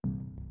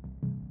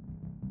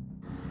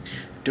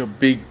The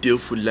Big Deal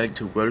would like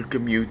to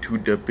welcome you to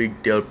the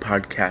Big Deal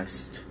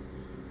podcast.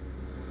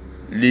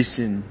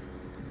 Listen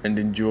and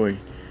enjoy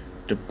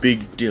the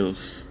Big Deal.